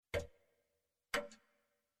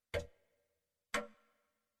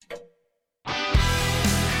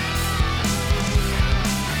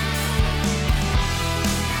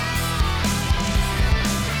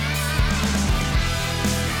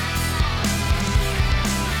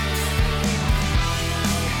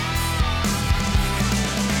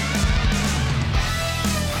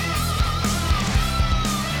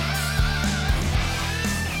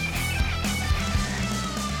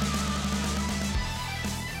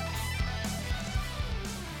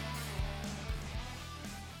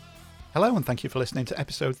Hello and thank you for listening to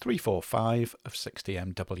episode 345 of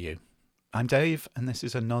 60MW. I'm Dave and this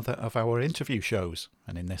is another of our interview shows,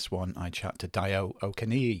 and in this one I chat to Dayo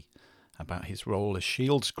Okeniyi about his role as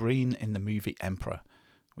Shields Green in the movie Emperor,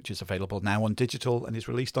 which is available now on digital and is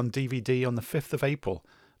released on DVD on the 5th of April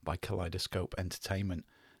by Kaleidoscope Entertainment.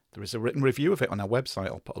 There is a written review of it on our website.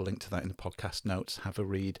 I'll put a link to that in the podcast notes. Have a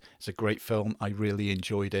read. It's a great film. I really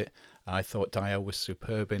enjoyed it. I thought Dayo was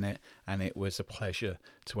superb in it, and it was a pleasure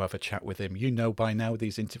to have a chat with him. You know by now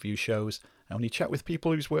these interview shows, I only chat with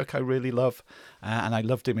people whose work I really love, and I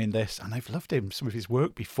loved him in this, and I've loved him, some of his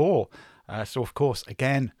work before. So, of course,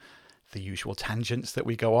 again, the usual tangents that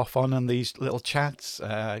we go off on these little chats.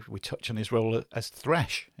 We touch on his role as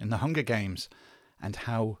Thresh in the Hunger Games, and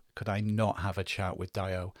how could I not have a chat with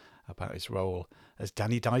Dayo about his role as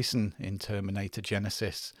Danny Dyson in Terminator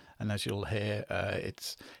Genisys. And as you'll hear,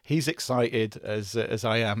 he's excited as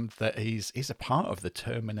I am that he's a part of the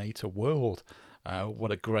Terminator world.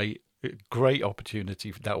 What a great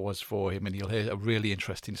opportunity that was for him, and you'll hear a really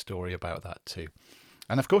interesting story about that too.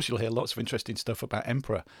 And of course, you'll hear lots of interesting stuff about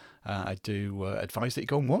Emperor. I do advise that you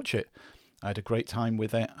go and watch it. I had a great time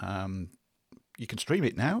with it. You can stream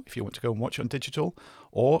it now if you want to go and watch it on digital,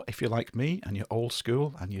 or if you're like me and you're old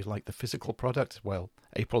school and you like the physical product, well,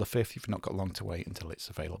 April the 5th, you've not got long to wait until it's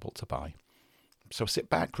available to buy. So sit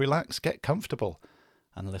back, relax, get comfortable,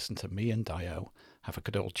 and listen to me and Dayo have a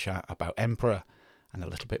good old chat about Emperor and a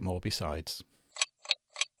little bit more besides.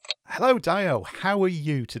 Hello, Dayo. How are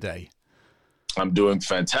you today? I'm doing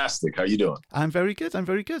fantastic. How are you doing? I'm very good.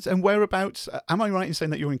 And whereabouts? Am I right in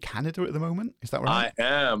saying that you're in Canada at the moment? Is that right?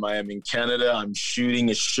 I am in Canada. I'm shooting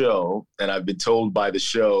a show, and I've been told by the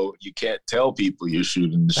show you can't tell people you're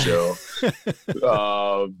shooting the show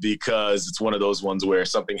because it's one of those ones where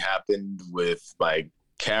something happened with my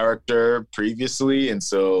character previously, and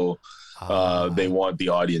so they want the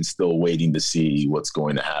audience still waiting to see what's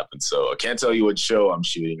going to happen. So I can't tell you what show I'm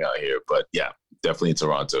shooting out here, but yeah, definitely in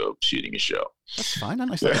Toronto shooting a show. That's fine. A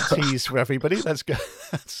nice little tease for everybody. That's good.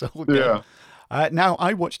 That's all good. Yeah. Now,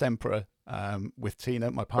 I watched Emperor with Tina,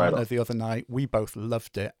 my partner, the other night. We both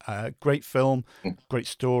loved it. Great film, great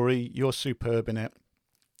story. You're superb in it.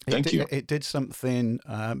 Thank you. It did something,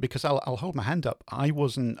 because I'll hold my hand up. I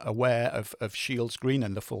wasn't aware of Shields Green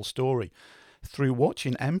and the full story. Through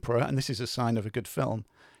watching Emperor, and this is a sign of a good film,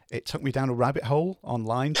 it took me down a rabbit hole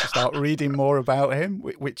online to start reading more about him,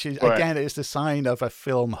 which is, again, it's the sign of a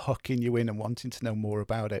film hooking you in and wanting to know more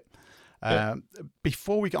about it.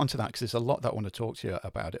 Before we get onto that, because there's a lot that I want to talk to you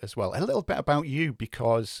about it as well, a little bit about you,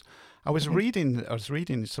 because I was reading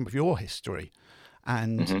some of your history,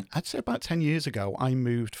 and I'd say about 10 years ago, I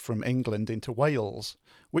moved from England into Wales,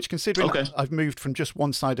 which, considering I've moved from just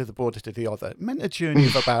one side of the border to the other, meant a journey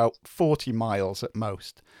of about 40 miles at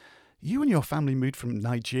most. You and your family moved from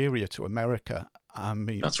Nigeria to America. I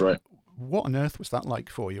mean, that's right. What on earth was that like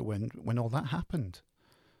for you when all that happened?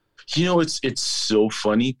 You know, it's so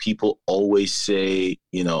funny. People always say,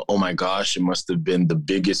 oh my gosh, it must have been the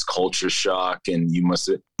biggest culture shock, and you must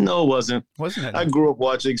have. No, it wasn't. Wasn't it? I grew up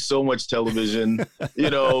watching so much television,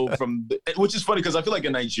 which is funny because I feel like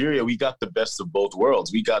in Nigeria, we got the best of both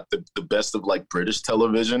worlds. We got the best of like British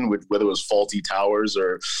television, with whether it was Faulty Towers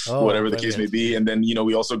or whatever the case may be. And then,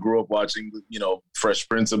 we also grew up watching, Fresh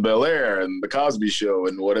Prince of Bel-Air and The Cosby Show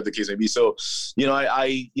and whatever the case may be. So,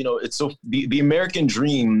 it's so the American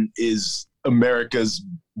dream is America's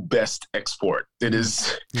best export. It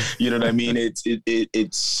is, you know what I mean?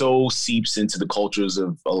 It so seeps into the cultures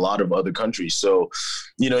of a lot of other countries. So,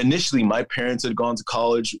 initially my parents had gone to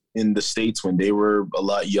college in the States when they were a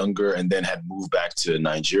lot younger, and then had moved back to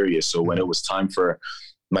Nigeria. So when it was time for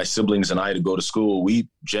my siblings and I to go to school, we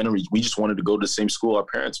just wanted to go to the same school our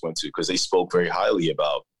parents went to, because they spoke very highly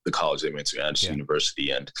about the college they went to, Anderson University,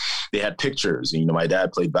 and they had pictures. My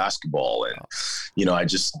dad played basketball, and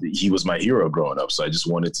he was my hero growing up. So I just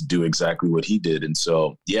wanted to do exactly what he did, and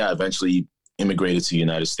so eventually immigrated to the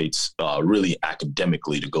United States, really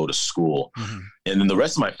academically, to go to school, and then the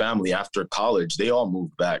rest of my family after college, they all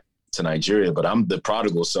moved back to Nigeria, but I'm the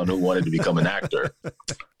prodigal son who wanted to become an actor,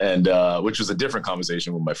 and which was a different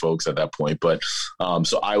conversation with my folks at that point. But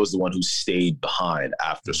so I was the one who stayed behind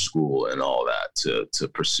after school and all that to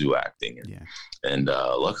pursue acting. And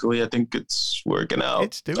luckily, I think it's working out.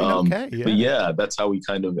 It's doing okay. Yeah. But yeah, that's how we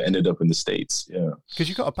kind of ended up in the States. Yeah, because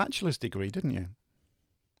you got a bachelor's degree, didn't you?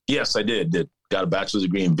 Yes, I did. Got a bachelor's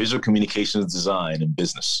degree in visual communications design and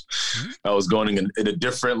business. I was going in a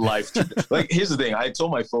different life. Like, here's the thing. I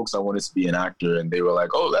told my folks I wanted to be an actor, and they were like,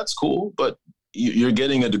 oh, that's cool, but you're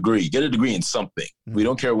getting a degree. Get a degree in something. We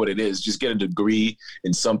don't care what it is. Just get a degree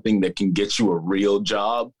in something that can get you a real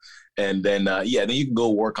job. And then, then you can go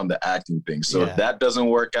work on the acting thing. So if that doesn't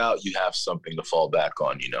work out, you have something to fall back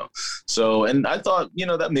on, So, and I thought,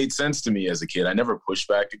 that made sense to me as a kid. I never pushed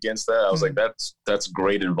back against that. I was like, that's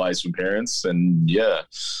great advice from parents. And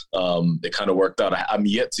it kind of worked out. I'm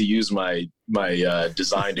yet to use my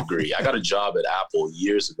design degree. I got a job at Apple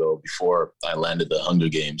years ago before I landed the Hunger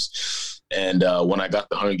Games. And when I got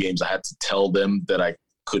the Hunger Games, I had to tell them that I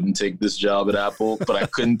couldn't take this job at Apple, but I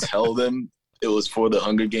couldn't tell them it was for the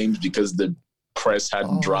Hunger Games because the press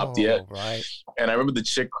hadn't dropped yet. Right. And I remember the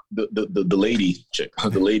chick, the lady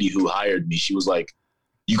who hired me, she was like,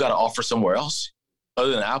 "You got to offer somewhere else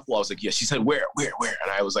other than Apple?" I was like, "Yeah." She said, "Where?"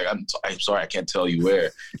 And I was like, I'm sorry, I can't tell you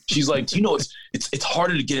where. She's like, it's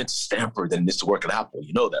harder to get into Stanford than it is to work at Apple.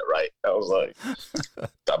 You know that, right? I was like,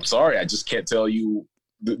 I'm sorry, I just can't tell you.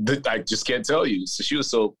 I just can't tell you. So she was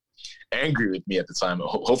so angry with me at the time.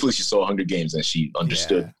 Hopefully she saw Hunger Games and she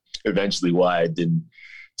understood eventually why I didn't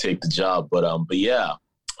take the job. But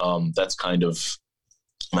that's kind of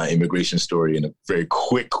my immigration story in a very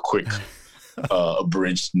quick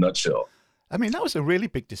abridged nutshell. I mean, that was a really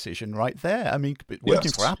big decision right there. I mean,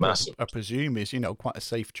 working for Apple, massive. I presume, is, quite a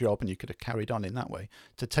safe job, and you could have carried on in that way.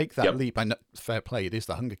 To take that leap, I know, fair play, it is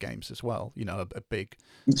the Hunger Games as well, a big,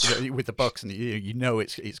 with the Bucks, and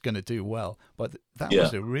it's going to do well. But that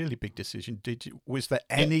was a really big decision. Was there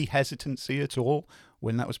any hesitancy at all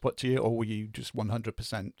when that was put to you, or were you just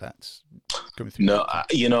 100% that's coming through? No,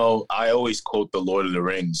 I always quote the Lord of the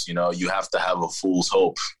Rings, you have to have a fool's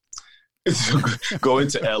hope. Going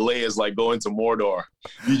to LA is like going to Mordor.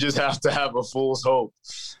 You just have to have a fool's hope,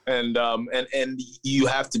 and you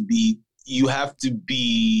have to be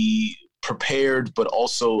prepared, but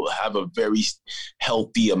also have a very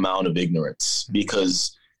healthy amount of ignorance.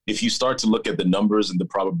 Because if you start to look at the numbers and the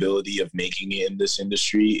probability of making it in this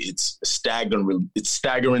industry, it's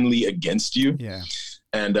staggeringly against you. Yeah.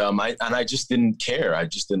 And I just didn't care. I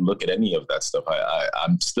just didn't look at any of that stuff.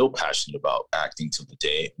 I'm still passionate about acting to the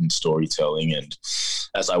day and storytelling. And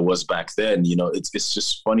as I was back then, it's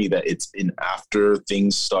just funny that it's been after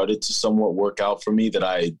things started to somewhat work out for me that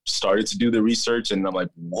I started to do the research. And I'm like,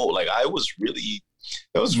 whoa, like that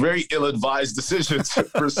was very ill-advised decision to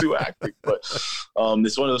pursue acting. But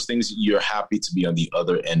it's one of those things you're happy to be on the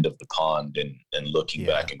other end of the pond and looking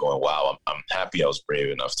back and going, wow, I'm happy I was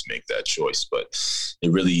brave enough to make that choice. But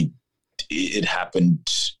it happened.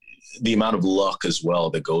 The amount of luck as well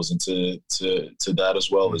that goes into that as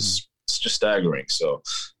well is it's just staggering. So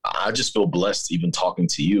I just feel blessed even talking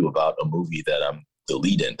to you about a movie that I'm the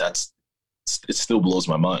lead in. It still blows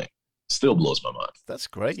my mind. Still blows my mind. That's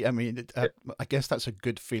great. I mean, I guess that's a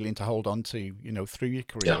good feeling to hold on to, through your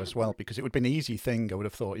career as well, because it would be an easy thing. I would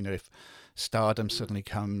have thought, if stardom suddenly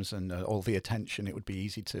comes and all the attention, it would be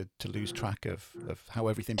easy to lose track of how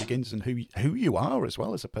everything begins and who you are as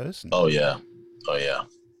well as a person. Oh yeah. But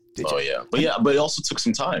it also took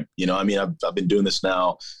some time. I've been doing this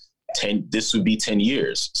now. This would be 10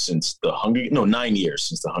 years since 9 years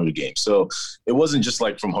since the Hunger Games. So it wasn't just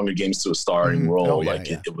like from Hunger Games to a starring role.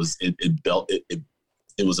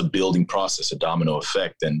 It was a building process, a domino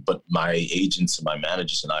effect. But my agents and my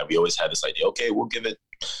managers and we always had this idea, okay, we'll give it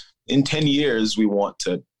in 10 years, we want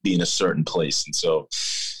to be in a certain place. And so,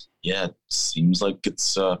 it seems like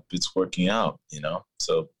it's working out,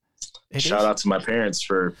 so. Shout out to my parents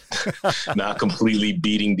for not completely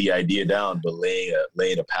beating the idea down, but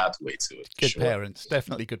laying a pathway to it. Good parents,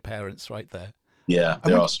 definitely good parents right there. Yeah,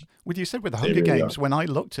 they're awesome. What you said with the Hunger Games, when I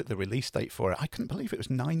looked at the release date for it, I couldn't believe it was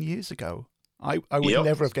 9 years ago. I would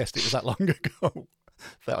never have guessed it was that long ago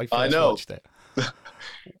that I first watched it.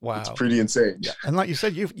 Wow, it's pretty insane. Yeah. And like you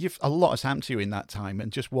said, you've a lot has happened to you in that time. And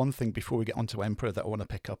just one thing before we get on to Emperor that I want to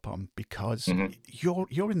pick up on, because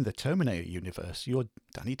you're in the Terminator universe. You're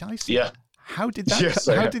Danny Dyson. Yeah. How did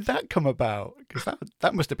that come about? Because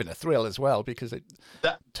that must have been a thrill as well. Because it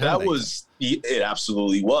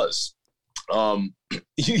absolutely was. I'll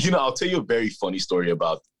tell you a very funny story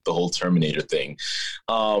about the whole Terminator thing.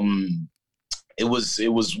 It was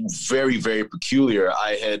very, very peculiar.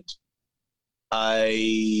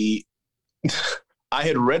 I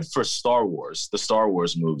had read for Star Wars, the Star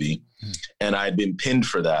Wars movie, and I had been pinned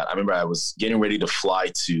for that. I remember I was getting ready to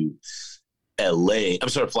fly to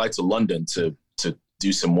fly to London to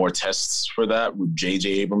do some more tests for that with J.J.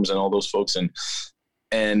 Abrams and all those folks.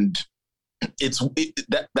 And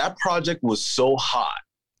that project was so hot.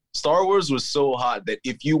 Star Wars was so hot that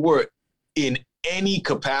if you were in any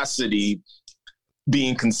capacity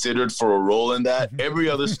being considered for a role in that, every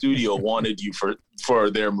other studio wanted you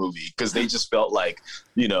for their movie because they just felt like,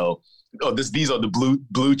 these are the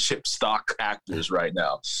blue chip stock actors right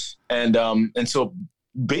now. And so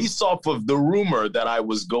based off of the rumor that I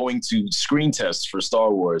was going to screen test for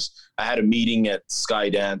Star Wars, I had a meeting at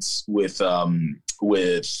Skydance with the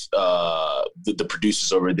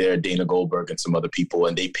producers over there, Dana Goldberg and some other people,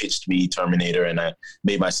 and they pitched me Terminator, and I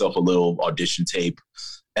made myself a little audition tape,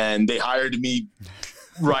 and they hired me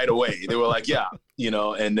right away. They were like, yeah,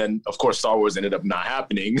 and then of course Star Wars ended up not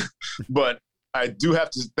happening, but I do have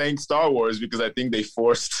to thank Star Wars because I think they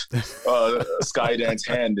forced Skydance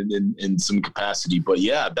hand in some capacity. But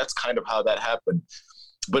yeah, that's kind of how that happened.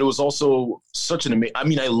 But it was also such an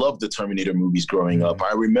amazing, I love the Terminator movies growing up.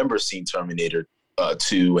 I remember seeing Terminator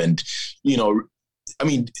 2, and,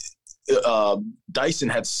 Dyson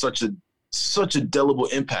had such a indelible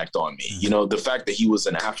impact on me. The fact that he was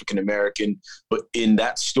an African-American, but in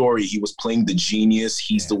that story, he was playing the genius.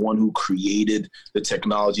 He's the one who created the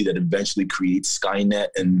technology that eventually creates Skynet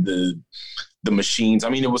and the machines.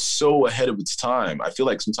 It was so ahead of its time. I feel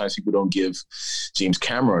like sometimes people don't give James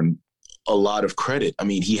Cameron a lot of credit.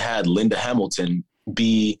 He had Linda Hamilton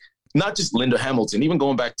be, not just Linda Hamilton, even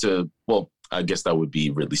going back to, well, I guess that would be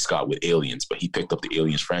Ridley Scott with Aliens, but he picked up the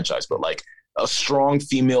Aliens franchise, but like a strong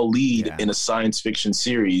female lead in a science fiction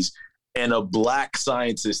series, and a Black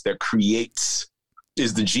scientist that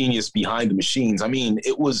is the genius behind the machines.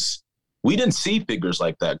 We didn't see figures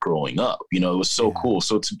like that growing up. It was so cool.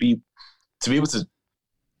 So to be able to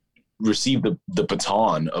receive the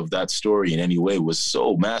baton of that story in any way was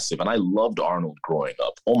so massive. And I loved Arnold growing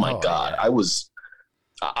up. Oh my God. Yeah.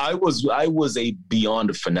 I was a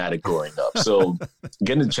beyond a fanatic growing up. So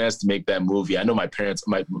getting a chance to make that movie, I know my parents,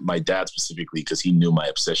 my dad specifically, because he knew my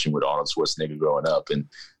obsession with Arnold Schwarzenegger growing up, and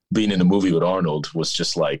being in a movie with Arnold was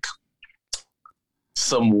just like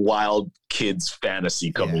some wild kid's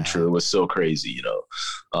fantasy coming true. It was so crazy,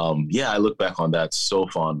 I look back on that so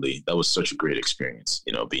fondly. That was such a great experience,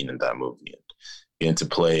 being in that movie and getting to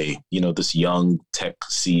play, this young tech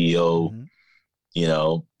CEO. Mm-hmm.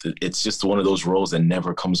 It's just one of those roles that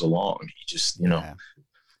never comes along. He just,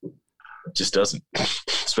 just doesn't,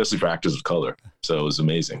 especially for actors of color. So it was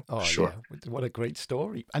amazing. Oh, sure. Yeah. What a great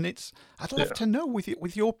story. And I'd love to know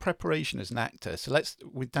with your preparation as an actor. So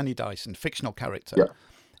with Danny Dyson, fictional character,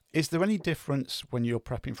 is there any difference when you're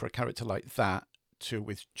prepping for a character like that to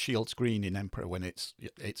with Shields Green in Emperor, when it's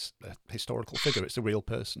a historical figure, it's a real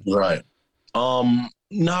person? Right.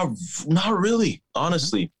 Not really,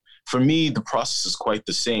 honestly. Mm-hmm. For me, the process is quite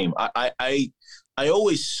the same. I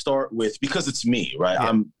always start with, because it's me, right?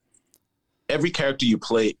 Yeah. Every character you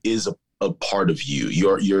play is a part of you.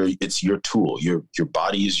 It's your tool. Your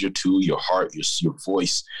body is your tool. Your heart, your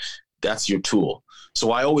voice, that's your tool.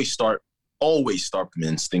 So I always start from an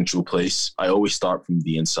instinctual place. I always start from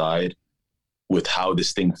the inside with how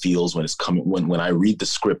this thing feels when it's coming. When I read the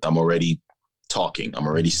script, I'm already talking. I'm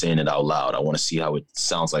already saying it out loud. I want to see how it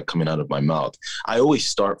sounds like coming out of my mouth. I always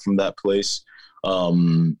start from that place.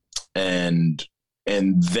 And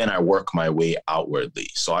then I work my way outwardly.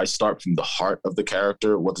 So I start from the heart of the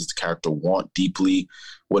character. What does the character want deeply?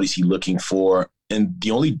 What is he looking for? And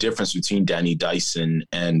the only difference between Danny Dyson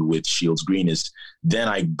and with Shields Green is then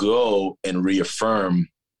I go and reaffirm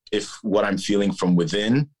if what I'm feeling from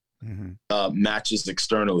within matches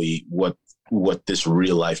externally what this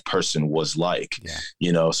real life person was like.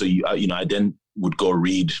 So I then would go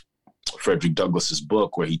read Frederick Douglass's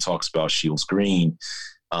book where he talks about Shields Green,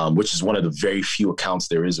 which is one of the very few accounts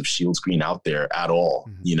there is of Shields Green out there at all,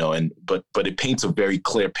 but it paints a very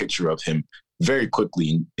clear picture of him very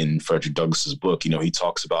quickly in Frederick Douglass's book. He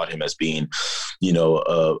talks about him as being,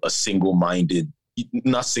 a single-minded,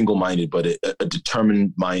 not single-minded, but a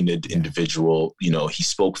determined-minded individual. He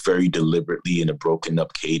spoke very deliberately in a broken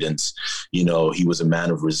up cadence. He was a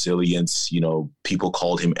man of resilience. People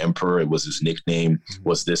called him Emperor. It was his nickname.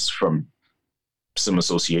 Was this from some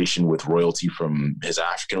association with royalty from his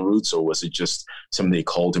African roots, or was it just something they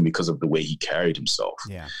called him because of the way he carried himself?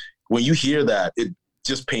 Yeah. When you hear that, it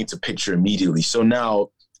just paints a picture immediately. So now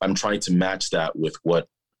I'm trying to match that with what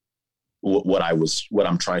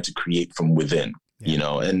I'm trying to create from within,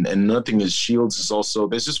 and another thing is Shields is also,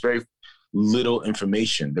 there's just very little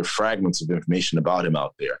information. There are fragments of information about him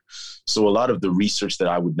out there. So a lot of the research that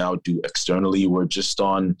I would now do externally were just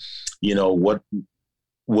on,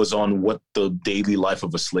 what the daily life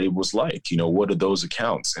of a slave was like, what are those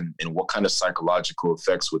accounts and what kind of psychological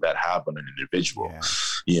effects would that have on an individual?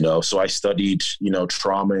 So I studied,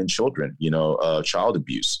 trauma in children, child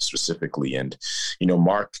abuse specifically. And,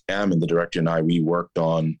 Mark Ammon, the director, and I, we worked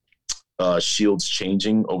on Shields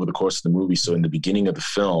changing over the course of the movie. So in the beginning of the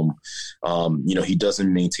film, he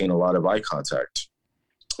doesn't maintain a lot of eye contact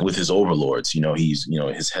with his overlords. He's,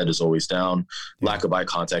 his head is always down. Lack of eye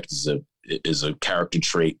contact is a character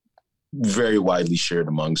trait very widely shared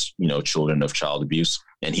amongst, children of child abuse.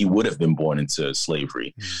 And he would have been born into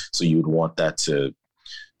slavery. So you would want that to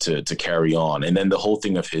carry on. And then the whole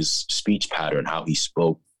thing of his speech pattern, how he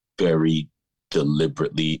spoke very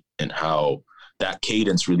deliberately, and how that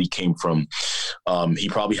cadence really came from, he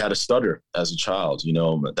probably had a stutter as a child.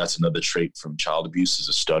 That's another trait from child abuse, is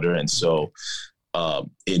a stutter. And so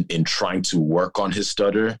in trying to work on his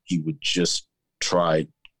stutter, he would just try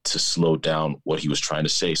to slow down what he was trying to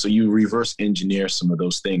say. So you reverse engineer some of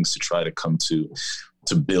those things to try to come to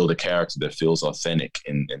build a character that feels authentic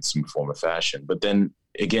in some form or fashion. But then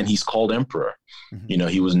again, he's called Emperor.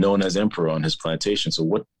 He was known as Emperor on his plantation.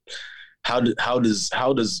 So how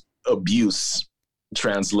does abuse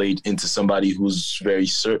translate into somebody who's very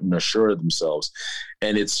certain or sure of themselves?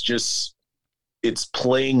 And it's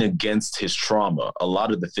playing against his trauma. A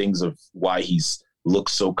lot of the things of why he's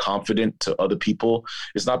looks so confident to other people,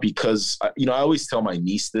 it's not because, I always tell my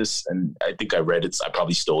niece this, and I think I read it, I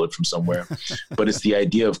probably stole it from somewhere, but it's the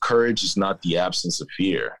idea of courage is not the absence of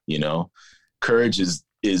fear. Courage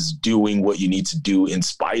is doing what you need to do in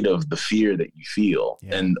spite of the fear that you feel.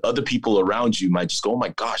 Yeah. And other people around you might just go, oh my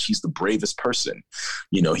gosh, he's the bravest person.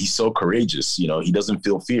 He's so courageous. He doesn't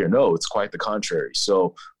feel fear. No, it's quite the contrary.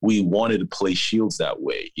 So we wanted to play Shields that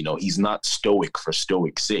way. He's not stoic for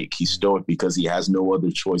stoic's sake. He's stoic because he has no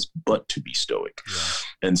other choice but to be stoic.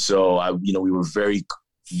 Yeah. And so we were very,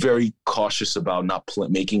 very cautious about not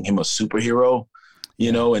making him a superhero.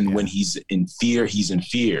 When he's in fear, he's in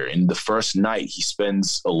fear. And the first night he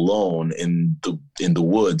spends alone in the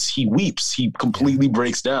woods, he weeps. He completely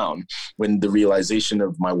breaks down when the realization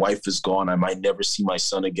of my wife is gone. I might never see my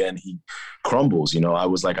son again. He crumbles. I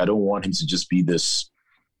was like, I don't want him to just be this,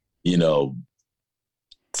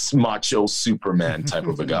 macho Superman type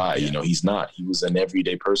of a guy. He's not. He was an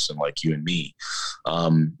everyday person like you and me.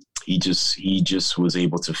 He just was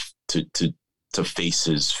able to face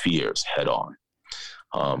his fears head on.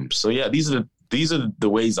 So yeah, these are the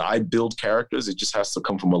ways I build characters. It just has to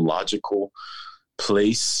come from a logical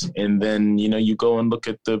place. And then, you go and look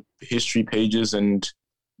at the history pages and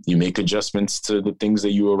you make adjustments to the things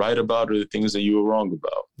that you were right about or the things that you were wrong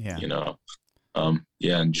about,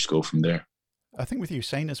 and just go from there. I think with you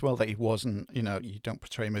saying as well that he wasn't, you don't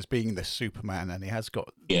portray him as being this Superman, and he has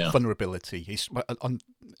got vulnerability. He's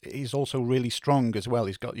also really strong as well.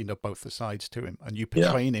 He's got, both the sides to him, and you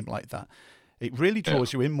portraying him like that. It really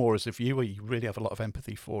draws you in more as a viewer. You really have a lot of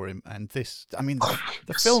empathy for him. And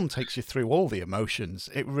the film takes you through all the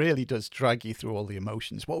emotions. It really does drag you through all the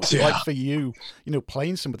emotions. What was it like for you,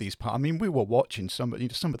 playing some of these parts? We were watching some of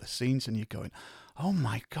the scenes and you're going, oh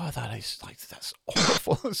my God, that's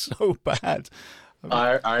awful. So bad.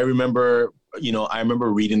 I remember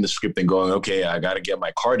reading the script and going, okay, I got to get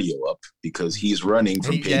my cardio up because he's running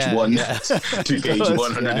from page 1 to page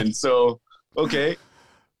 100. Yeah. And so, okay.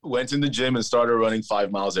 Went in the gym and started running 5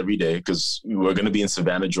 miles every day because we were going to be in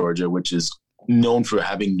Savannah, Georgia, which is known for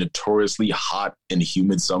having notoriously hot and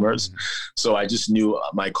humid summers. Mm-hmm. So I just knew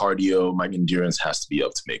my cardio, my endurance has to be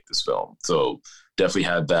up to make this film. So definitely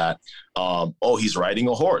had that. He's riding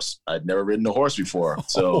a horse. I'd never ridden a horse before.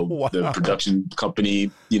 So the production company,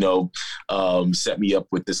 set me up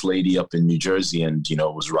with this lady up in New Jersey and,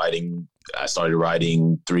 I started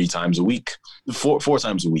riding 4 times a week, for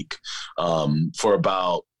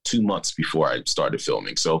about 2 months before I started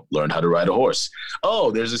filming. So learned how to ride a horse. Oh,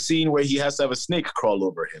 there's a scene where he has to have a snake crawl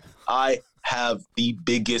over him. I have the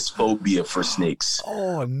biggest phobia for snakes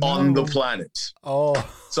on the planet. So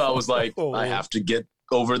I was like, I have to get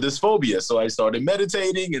over this phobia. So I started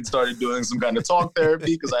meditating and started doing some kind of talk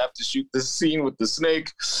therapy because I have to shoot this scene with the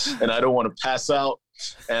snake and I don't want to pass out.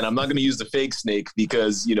 And I'm not going to use the fake snake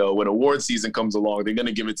because, when award season comes along, they're going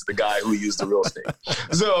to give it to the guy who used the real snake.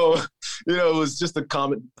 So, it was just a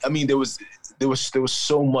comment. There was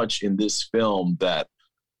so much in this film that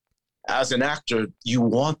as an actor, you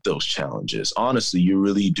want those challenges. Honestly, you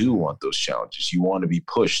really do want those challenges. You want to be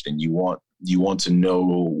pushed and you want to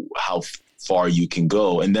know how far you can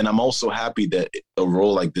go. And then I'm also happy that a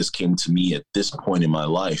role like this came to me at this point in my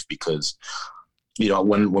life because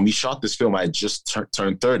when we shot this film, I had just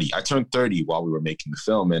turned 30. I turned 30 while we were making the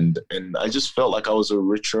film, and I just felt like I was a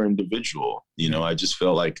richer individual. I just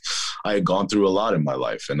felt like I had gone through a lot in my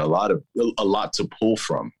life and a lot to pull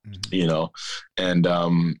from.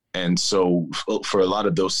 And so for a lot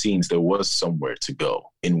of those scenes, there was somewhere to go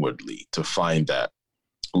inwardly to find that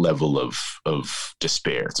level of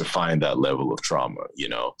despair, to find that level of trauma.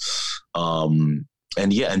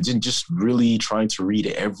 And then just really trying to read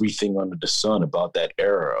everything under the sun about that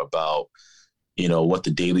era, about, what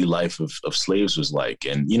the daily life of slaves was like.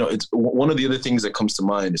 And, it's one of the other things that comes to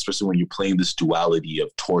mind, especially when you're playing this duality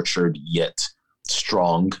of tortured yet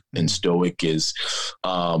strong and stoic, is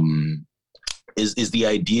the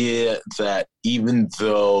idea that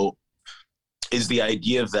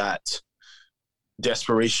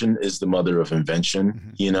desperation is the mother of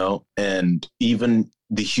invention, and even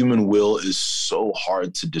the human will is so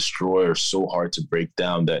hard to destroy or so hard to break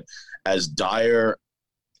down, that as dire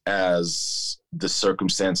as the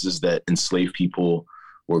circumstances that enslaved people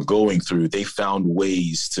were going through, they found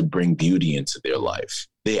ways to bring beauty into their life.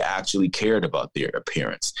 They actually cared about their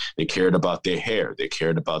appearance. They cared about their hair. They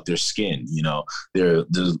cared about their skin.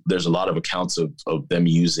 There's a lot of accounts of them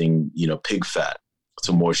using, pig fat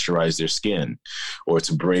to moisturize their skin, or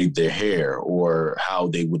to braid their hair, or how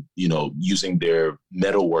they would, using their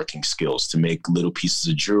metalworking skills to make little pieces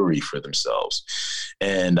of jewelry for themselves.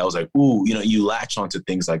 And I was like, ooh, you latch onto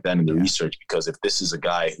things like that in the research, because if this is a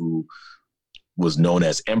guy who was known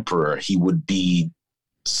as emperor, he would be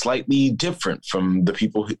slightly different from the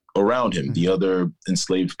people around him, the other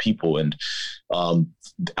enslaved people. And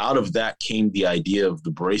out of that came the idea of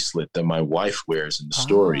the bracelet that my wife wears in the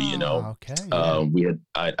story. Okay, yeah.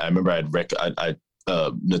 I remember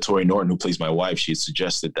Naturi Norton, who plays my wife, she had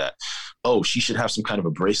suggested that, she should have some kind of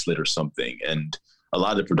a bracelet or something. And a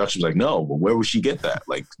lot of the production was like, no, but where would she get that?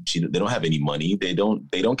 Like, they don't have any money. They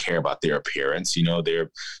don't care about their appearance. They're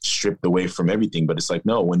stripped away from everything. But it's like,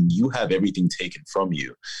 no, when you have everything taken from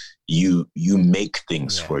you, you make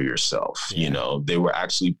things for yourself. They were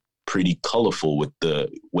actually pretty colorful with the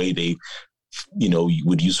way they,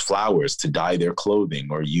 would use flowers to dye their clothing,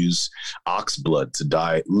 or use ox blood to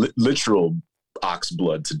dye, literal ox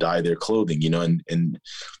blood to dye their clothing, and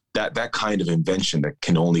that kind of invention that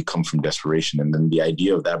can only come from desperation. And then the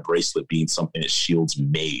idea of that bracelet being something that Shields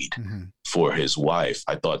made for his wife,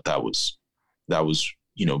 I thought that was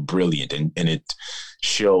brilliant. And it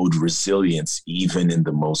showed resilience even in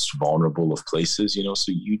the most vulnerable of places,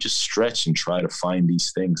 so you just stretch and try to find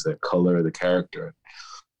these things that color the character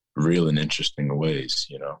in real and interesting ways,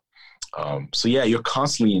 so yeah, you're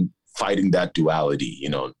constantly fighting that duality,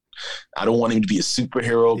 I don't want him to be a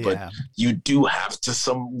superhero, but you do have to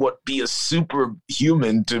somewhat be a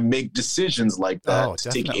superhuman to make decisions like that, to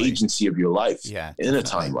take agency of your life in a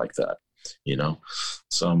time like that,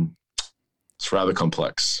 So it's rather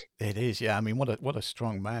complex. It is, yeah. I mean, what a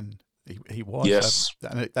strong man he was. Yes.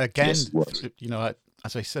 And again,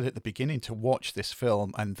 as I said at the beginning, to watch this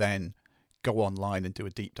film and then go online and do a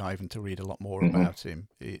deep dive and to read a lot more about him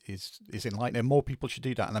is enlightening. More people should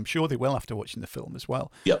do that, and I'm sure they will after watching the film as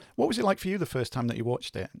well. Yep. What was it like for you the first time that you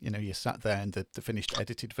watched it? You sat there in the finished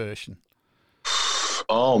edited version.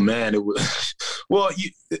 Oh man, it was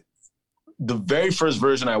the very first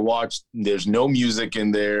version I watched, there's no music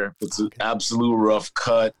in there. It's an absolute rough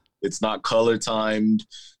cut. It's not color timed.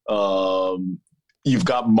 You've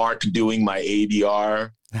got Mark doing my ADR,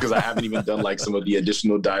 because I haven't even done like some of the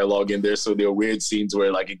additional dialogue in there. So there are weird scenes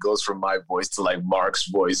where like it goes from my voice to like Mark's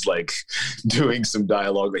voice, like doing some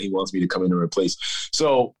dialogue that he wants me to come in and replace.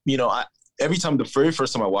 So, every time, the very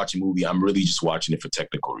first time I watch a movie, I'm really just watching it for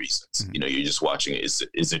technical reasons. You're just watching it.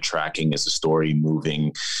 Is it tracking? Is the story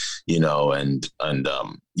moving?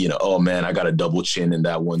 Oh man, I got a double chin in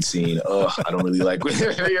that one scene. I don't really like,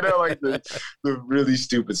 like the really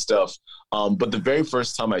stupid stuff. But the very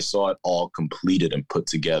first time I saw it all completed and put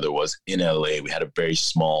together was in LA. We had a very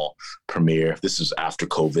small premiere. This was after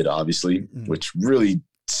COVID, obviously, which really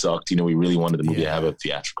sucked. We really wanted the movie to have a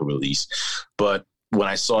theatrical release. But when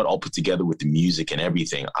I saw it all put together with the music and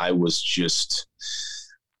everything, I was just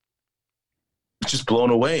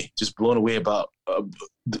blown away about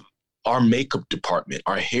our makeup department,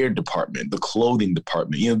 our hair department, the clothing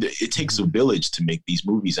department. It takes a village to make these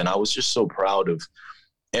movies. And I was just so proud of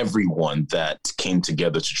everyone that came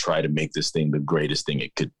together to try to make this thing the greatest thing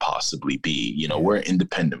it could possibly be. We're an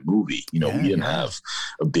independent movie. We didn't have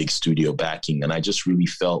a big studio backing. And I just really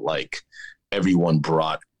felt like everyone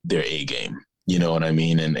brought their A game. You know what I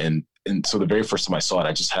mean? And so the very first time I saw it,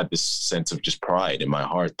 I just had this sense of just pride in my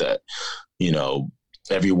heart that,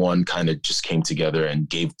 everyone kind of just came together and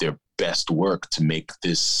gave their best work to make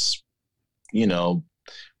this,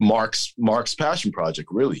 Mark's passion project,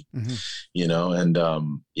 really, and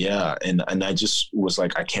I just was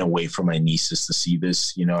like, I can't wait for my nieces to see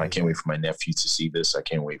this, I can't wait for my nephew to see this. I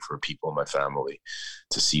can't wait for people in my family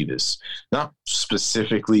to see this, not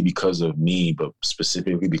specifically because of me, but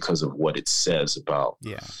specifically because of what it says about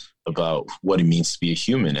what it means to be a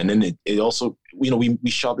human. And then it also, we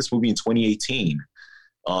shot this movie in 2018.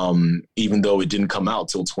 even though it didn't come out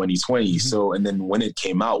till 2020. So, and then when it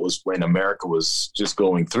came out was when America was just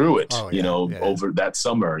going through it, over that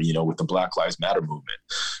summer, with the Black Lives Matter movement.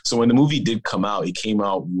 So when the movie did come out, it came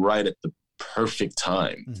out right at the perfect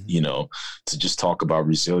time, to just talk about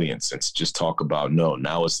resilience and to just talk about, no,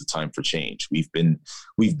 now is the time for change. We've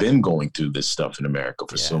been going through this stuff in America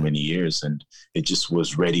for so many years, and it just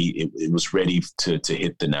was ready. It was ready to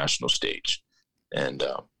hit the national stage. And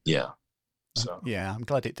so yeah, I'm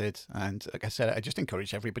glad it did. And like I said, I just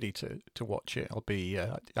encourage everybody to watch it.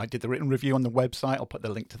 I did the written review on the website. I'll put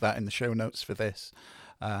the link to that in the show notes for this.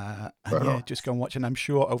 Just go and watch. And I'm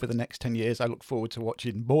sure over the next 10 years, I look forward to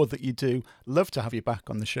watching more that you do. Love to have you back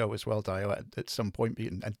on the show as well, Dio, at some point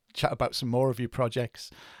and chat about some more of your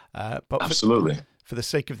projects. But absolutely. For the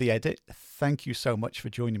sake of the edit, thank you so much for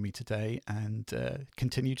joining me today, and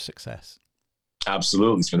continued success.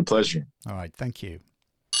 Absolutely. It's been a pleasure. All right. Thank you.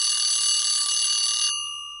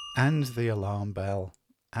 And the alarm bell,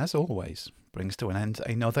 as always, brings to an end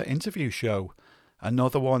another interview show.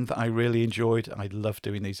 Another one that I really enjoyed. I love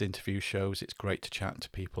doing these interview shows. It's great to chat to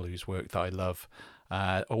people whose work that I love.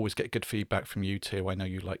 Always get good feedback from you too. I know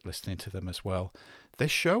you like listening to them as well.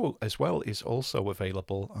 This show as well is also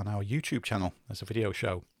available on our YouTube channel as a video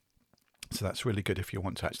show. So that's really good if you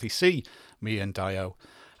want to actually see me and Dio.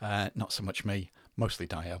 Not so much me, mostly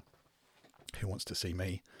Dio, who wants to see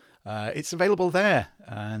me. It's available there,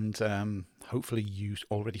 and hopefully you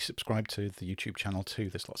already subscribe to the YouTube channel too.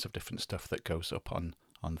 There's lots of different stuff that goes up on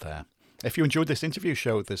there. If you enjoyed this interview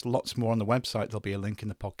show, there's lots more on the website. There'll be a link in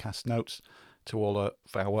the podcast notes to all of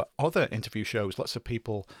our other interview shows. Lots of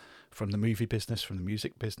people from the movie business, from the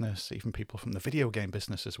music business, even people from the video game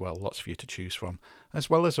business as well. Lots for you to choose from, as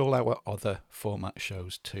well as all our other format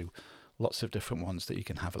shows too. Lots of different ones that you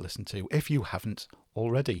can have a listen to if you haven't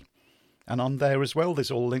already. And on there as well,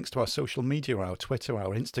 there's all links to our social media, our Twitter,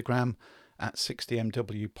 our Instagram, at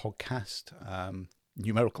 60MW Podcast.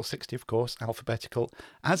 Numerical 60, of course, alphabetical,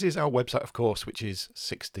 as is our website, of course, which is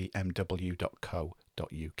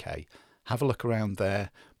 60mw.co.uk. Have a look around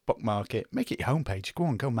there, bookmark it, make it your homepage. Go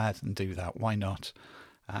on, go mad and do that. Why not?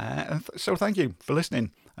 So thank you for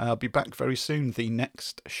listening. I'll be back very soon. The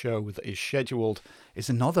next show that is scheduled is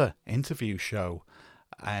another interview show.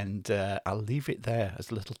 And I'll leave it there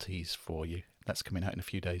as a little tease for you. That's coming out in a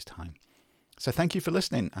few days' time. So thank you for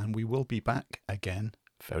listening, and we will be back again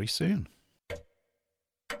very soon.